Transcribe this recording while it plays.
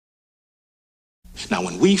Now,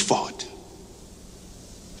 when we fought,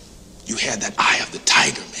 you had that eye of the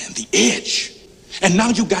tiger, man, the edge. And now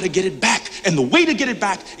you got to get it back. And the way to get it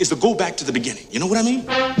back is to go back to the beginning. You know what I mean?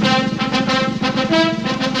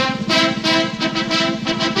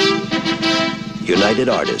 United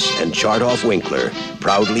Artists and Chartoff Winkler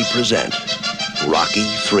proudly present Rocky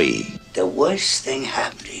III. The worst thing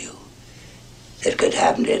happened to you that could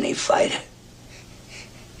happen to any fighter.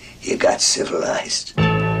 You got civilized.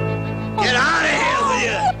 Get out of here with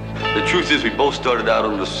you! The truth is, we both started out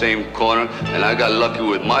on the same corner, and I got lucky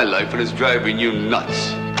with my life, and it's driving you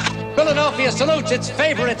nuts. Philadelphia salutes its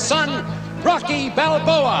favorite son, Rocky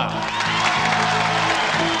Balboa.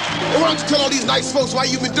 Hey, why don't you tell all these nice folks why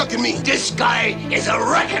you've been ducking me? This guy is a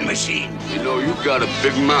wrecking machine. You know, you got a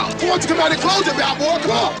big mouth. Why don't you come out and close it, Balboa?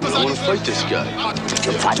 Come on. I want to fight this guy.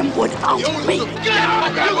 You fight him without me.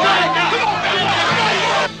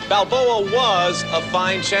 Balboa was a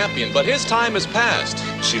fine champion, but his time has passed.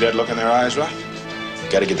 See that look in their eyes, Rock?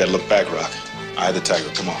 Gotta get that look back, Rock. Eye of the tiger,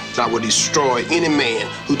 come on. I will destroy any man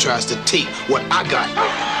who tries to take what I got.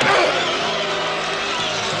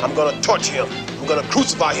 I'm gonna torture him. I'm gonna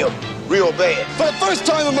crucify him real bad. For the first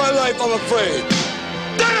time in my life, I'm afraid.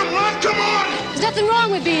 Damn, Ron, come on! There's nothing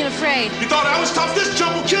wrong with being afraid. You thought I was tough? This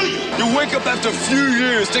jump will kill you. You wake up after a few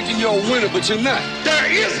years thinking you're a winner, but you're not.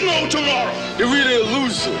 There is no tomorrow. You're really a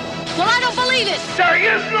loser. Well, I don't believe it. There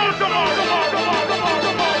is no tomorrow.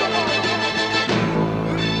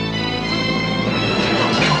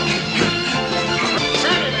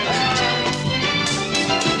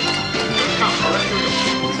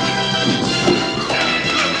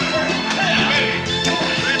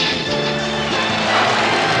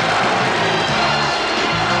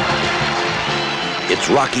 It's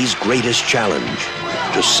Rocky's greatest challenge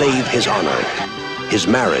to save his honor, his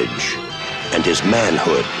marriage, and his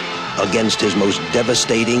manhood against his most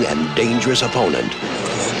devastating and dangerous opponent.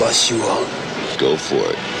 I'll bust you all. Go for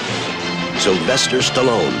it. Sylvester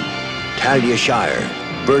Stallone, Talia Shire,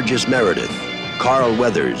 Burgess Meredith, Carl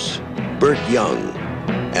Weathers, Burt Young,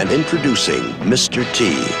 and introducing Mr.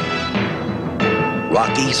 T.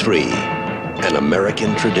 Rocky III, an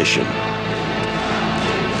American tradition.